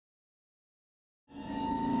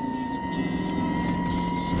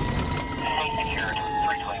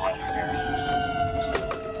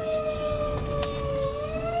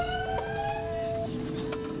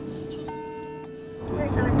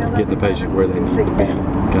the patient where they need to be.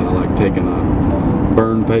 Kind of like taking a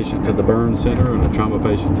burn patient to the burn center and a trauma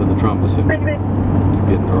patient to the trauma center. It's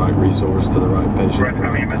getting the right resource to the right patient at the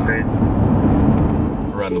right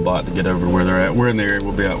time. We're riding the block to get over to where they're at. We're in the area.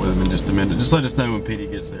 We'll be out with them in just a minute. Just let us know when PD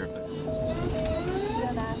gets there.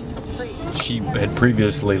 She had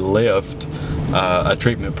previously left a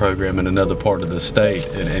treatment program in another part of the state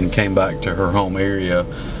and came back to her home area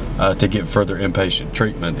to get further inpatient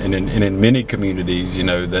treatment. And in many communities, you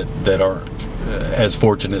know, that are as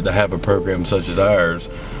fortunate to have a program such as ours,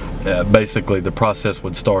 basically the process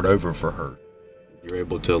would start over for her. You're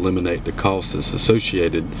able to eliminate the costs that's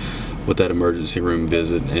associated with that emergency room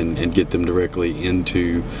visit and get them directly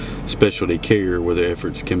into specialty care where their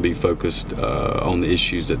efforts can be focused on the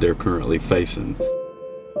issues that they're currently facing.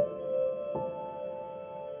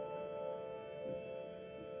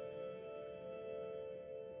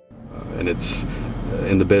 And it's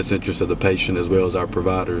in the best interest of the patient as well as our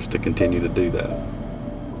providers to continue to do that.